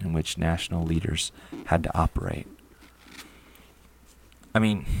environment in which national leaders had to operate.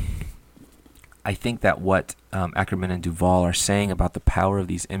 I think that what Ackerman and Duvall are saying about the power of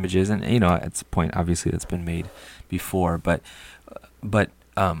these images, and it's a point obviously that's been made before, but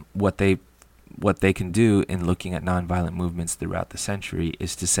what they can do in looking at nonviolent movements throughout the century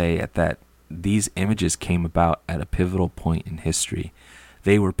is to say that these images came about at a pivotal point in history.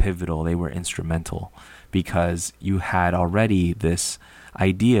 They were pivotal, they were instrumental, because you had already this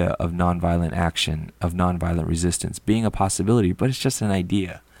idea of nonviolent action, of nonviolent resistance being a possibility, but it's just an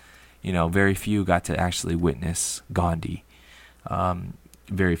idea. Very few got to actually witness Gandhi.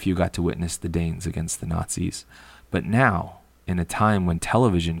 Very few got to witness the Danes against the Nazis. But now, in a time when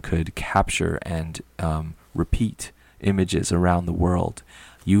television could capture and repeat images around the world,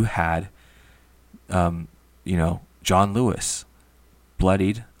 you had, John Lewis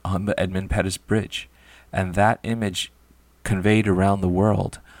bloodied on the Edmund Pettus Bridge. And that image conveyed around the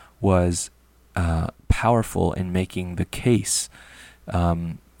world was powerful in making the case,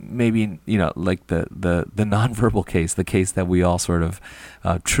 maybe, like the nonverbal case, the case that we all sort of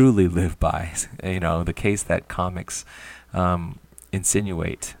truly live by, the case that comics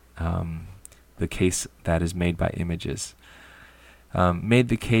insinuate, the case that is made by images, made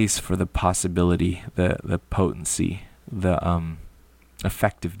the case for the possibility, the potency, the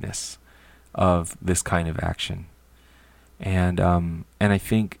effectiveness of this kind of action. And I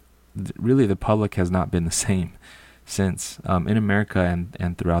think really the public has not been the same since, in America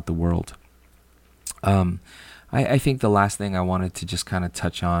and throughout the world. I think the last thing I wanted to just kind of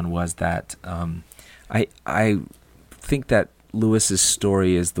touch on was that I think that Lewis's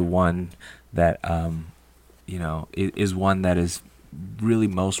story is the one that is one that is really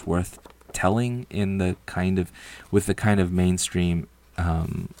most worth telling in with the kind of mainstream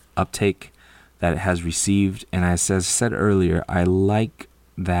uptake that it has received. And as I said earlier, I like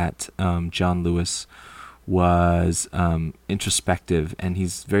that John Lewis was introspective, and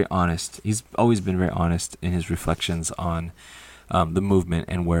he's very honest. He's always been very honest in his reflections on the movement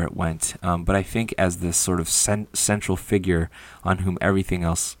and where it went. But I think as this sort of central figure on whom everything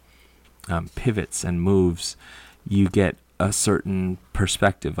else pivots and moves, you get a certain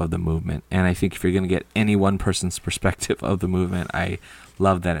perspective of the movement. And I think if you're going to get any one person's perspective of the movement, I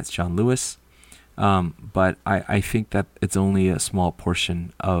love that it's John Lewis. But I think that it's only a small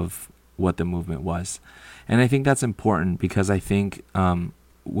portion of what the movement was. And I think that's important because I think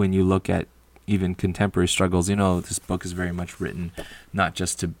when you look at even contemporary struggles, this book is very much written not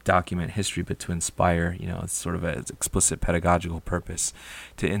just to document history, but to inspire, it's sort of an explicit pedagogical purpose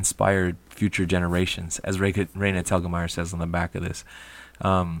to inspire future generations. As Raina Telgemeier says on the back of this,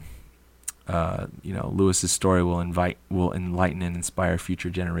 Lewis's story will enlighten and inspire future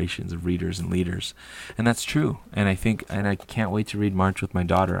generations of readers and leaders. And that's true. And I can't wait to read March with my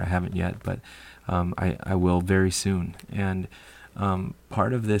daughter. I haven't yet, but I will very soon. And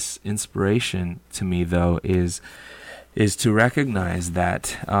part of this inspiration to me, though, is to recognize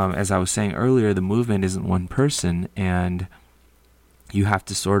that, as I was saying earlier, the movement isn't one person, and you have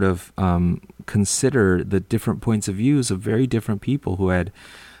to sort of consider the different points of views of very different people who had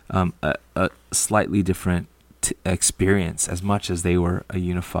a slightly different experience, as much as they were a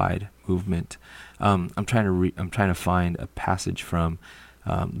unified movement. I'm trying to find a passage from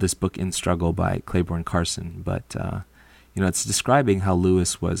this book, In Struggle, by Claiborne Carson, but it's describing how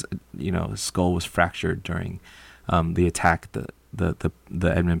Lewis was, his skull was fractured during the attack at the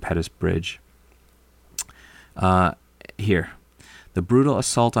Edmund Pettus Bridge. Here. The brutal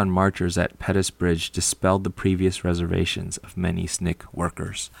assault on marchers at Pettus Bridge dispelled the previous reservations of many SNCC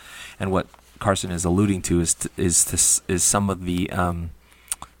workers. And what Carson is alluding to is some of the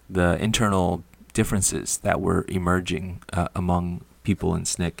internal differences that were emerging among people in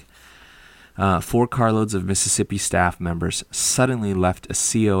SNCC. 4 carloads of Mississippi staff members suddenly left a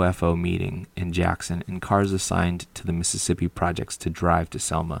COFO meeting in Jackson in cars assigned to the Mississippi projects to drive to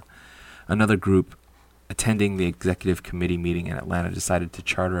Selma. Another group, attending the executive committee meeting in Atlanta, decided to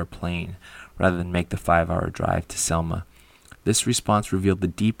charter a plane rather than make the 5-hour drive to Selma. This response revealed the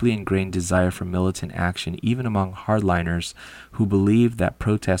deeply ingrained desire for militant action even among hardliners who believed that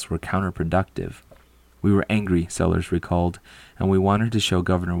protests were counterproductive. We were angry, Sellers recalled, and we wanted to show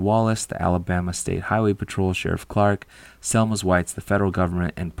Governor Wallace, the Alabama State Highway Patrol, Sheriff Clark, Selma's whites, the federal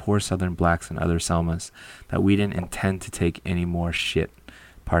government, and poor Southern blacks and other Selmas that we didn't intend to take any more shit.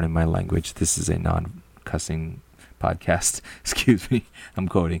 Pardon my language. This is a non-cussing podcast. Excuse me. I'm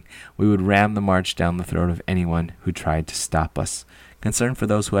quoting. We would ram the march down the throat of anyone who tried to stop us. Concern for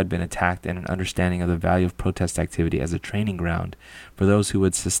those who had been attacked and an understanding of the value of protest activity as a training ground for those who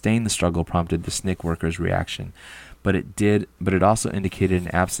would sustain the struggle prompted the SNCC workers' reaction. But it also indicated an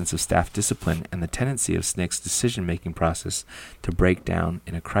absence of staff discipline and the tendency of SNCC's decision-making process to break down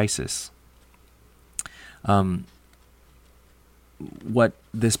in a crisis. What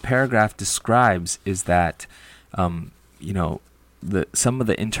this paragraph describes is that, some of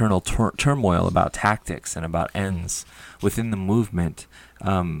the internal turmoil about tactics and about ends within the movement,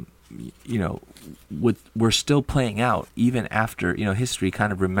 were still playing out even after, history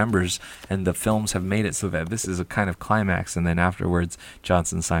kind of remembers, and the films have made it so that this is a kind of climax, and then afterwards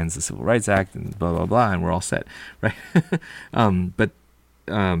Johnson signs the Civil Rights Act and blah, blah, blah, and we're all set, right?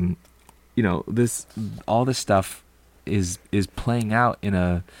 All this stuff is playing out in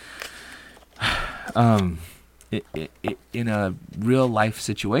a in a real life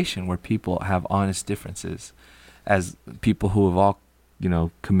situation where people have honest differences, as people who have all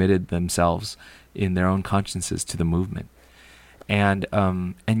committed themselves in their own consciences to the movement, and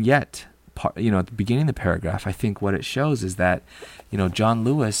yet at the beginning of the paragraph, I think what it shows is that John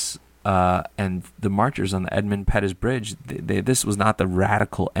Lewis and the marchers on the Edmund Pettus Bridge, this was not the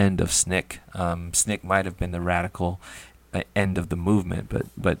radical end of SNCC. SNCC might have been the radical end of the movement,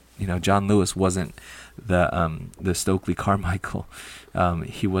 but John Lewis wasn't the Stokely Carmichael.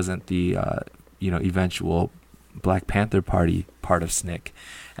 He wasn't the eventual Black Panther Party part of SNCC,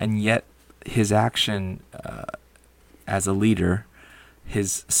 and yet his action as a leader,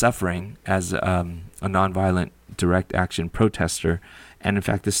 his suffering as a nonviolent direct action protester, and in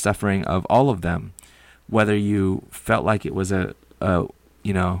fact the suffering of all of them, whether you felt like it was a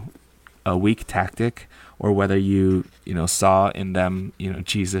weak tactic, or whether you saw in them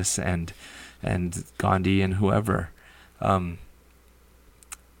Jesus and Gandhi and whoever,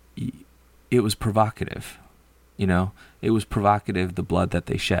 it was provocative. It was provocative, the blood that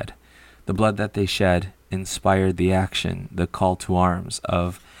they shed. The blood that they shed inspired the action, the call to arms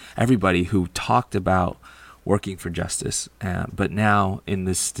of everybody who talked about working for justice, but now in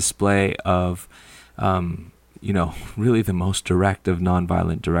this display of, really the most direct of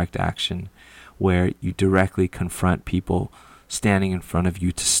nonviolent direct action, where you directly confront people standing in front of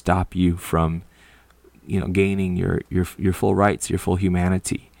you to stop you from, gaining your full rights, your full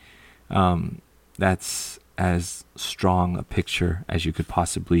humanity. That's as strong a picture as you could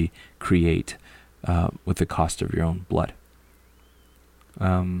possibly create with the cost of your own blood.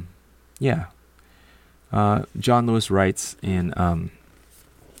 John Lewis writes in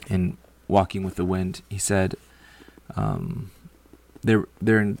Walking with the Wind, he said,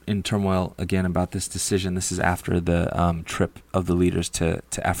 they're in turmoil again about this decision. This is after the trip of the leaders to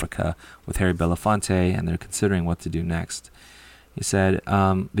Africa with Harry Belafonte, and they're considering what to do next. He said,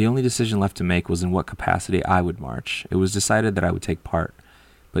 the only decision left to make was in what capacity I would march. It was decided that I would take part,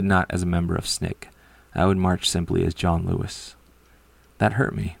 but not as a member of SNCC. I would march simply as John Lewis. That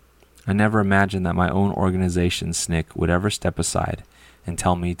hurt me. I never imagined that my own organization, SNCC, would ever step aside and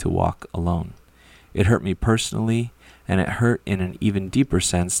tell me to walk alone. It hurt me personally, and it hurt in an even deeper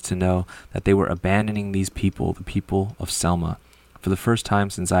sense to know that they were abandoning these people, the people of Selma. For the first time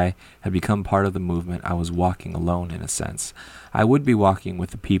since I had become part of the movement, I was walking alone in a sense. I would be walking with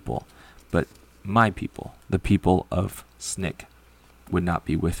the people, but my people, the people of SNCC. would not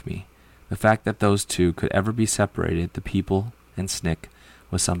be with me. The fact that those two could ever be separated, the people and Snick,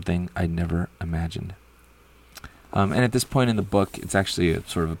 was something I'd never imagined. And at this point in the book, it's actually a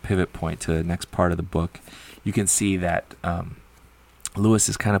sort of a pivot point to the next part of the book. You can see that Lewis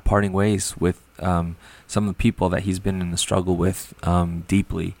is kind of parting ways with some of the people that he's been in the struggle with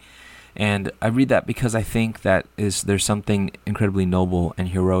deeply. And I read that because I think that there's something incredibly noble and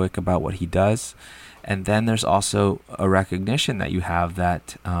heroic about what he does. And then there's also a recognition that you have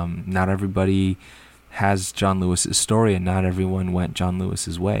that not everybody has John Lewis's story, and not everyone went John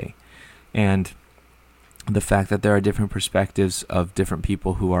Lewis's way. And the fact that there are different perspectives of different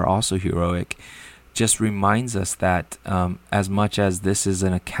people who are also heroic just reminds us that as much as this is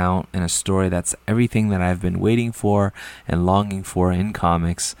an account and a story that's everything that I've been waiting for and longing for in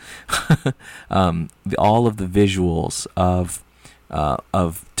comics, all of the visuals of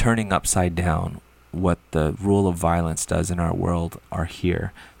turning upside down what the rule of violence does in our world are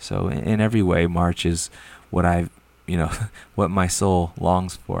here. So in every way, March is what what my soul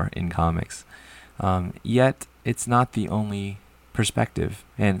longs for in comics. Yet it's not the only perspective,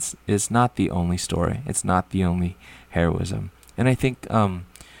 and it's not the only story. It's not the only heroism. And I think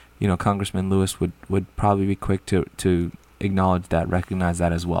Congressman Lewis would probably be quick to acknowledge that, recognize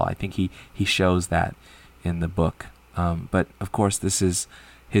that as well. I think he shows that in the book. But of course, this is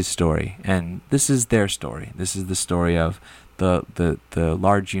his story, and this is their story. This is the story of the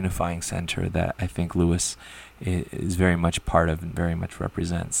large unifying center that I think Lewis is very much part of and very much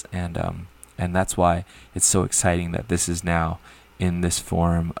represents. And that's why it's so exciting that this is now in this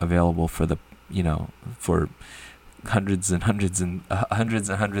form available for for hundreds and hundreds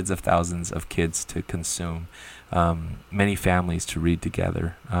of thousands of kids to consume, many families to read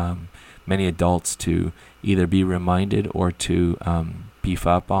together, many adults to either be reminded or to beef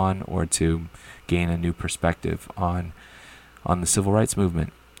up on, or to gain a new perspective on the civil rights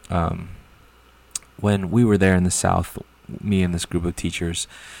movement. When we were there in the South, me and this group of teachers,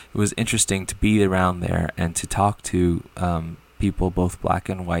 it was interesting to be around there and to talk to people both black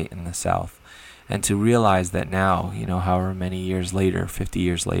and white in the South, and to realize that now, however many years later, 50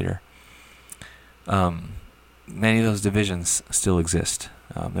 years later, many of those divisions still exist.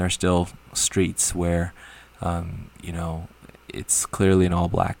 There are still streets where it's clearly an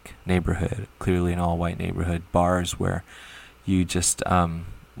all-black neighborhood, clearly an all-white neighborhood, bars where you just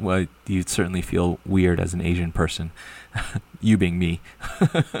you certainly feel weird as an Asian person, you being me,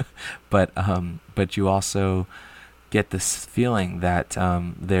 but you also get this feeling that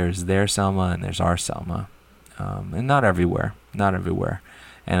there's their Selma and there's our Selma, and not everywhere,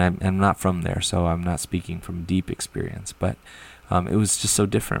 and I'm not from there, so I'm not speaking from deep experience, but it was just so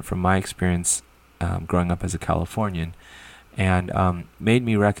different from my experience growing up as a Californian, and made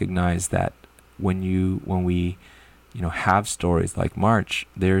me recognize that when we have stories like March,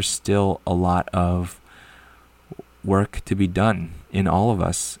 there's still a lot of work to be done in all of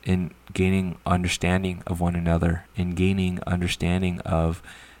us in gaining understanding of one another, in gaining understanding of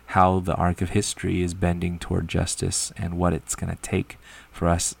how the arc of history is bending toward justice, and what it's going to take for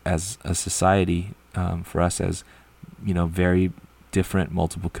us as a society, for us as very different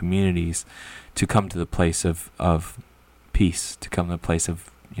multiple communities, to come to the place of peace, to come to the place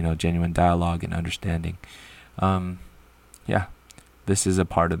of genuine dialogue and understanding. This is a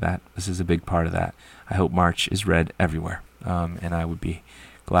part of that. This is a big part of that. I hope March is read everywhere, and I would be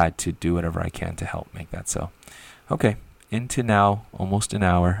glad to do whatever I can to help make that so. Okay, into now almost an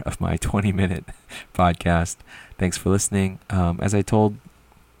hour of my 20-minute podcast. Thanks for listening. As I told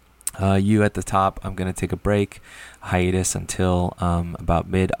you at the top, I'm going to take a break, hiatus until about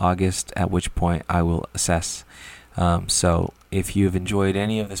mid-August, at which point I will assess. So if you've enjoyed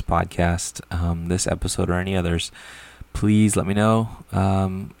any of this podcast, this episode or any others, please let me know.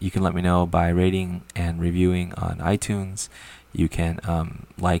 You can let me know by rating and reviewing on iTunes. You can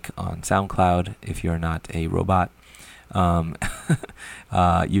like on SoundCloud if you're not a robot.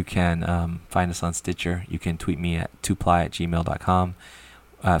 You can find us on Stitcher. You can tweet me at twoply@gmail.com.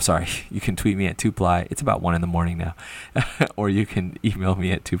 You can tweet me at twoply. It's about 1 a.m. now. Or you can email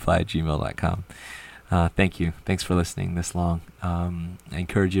me at twoply@gmail.com. Thank you. Thanks for listening this long. I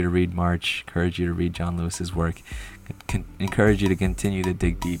encourage you to read March, encourage you to read John Lewis's work, encourage you to continue to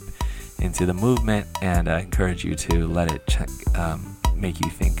dig deep into the movement, and encourage you to let it make you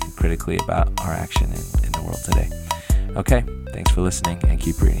think critically about our action in the world today. Okay, thanks for listening, and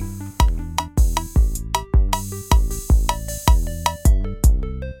keep reading.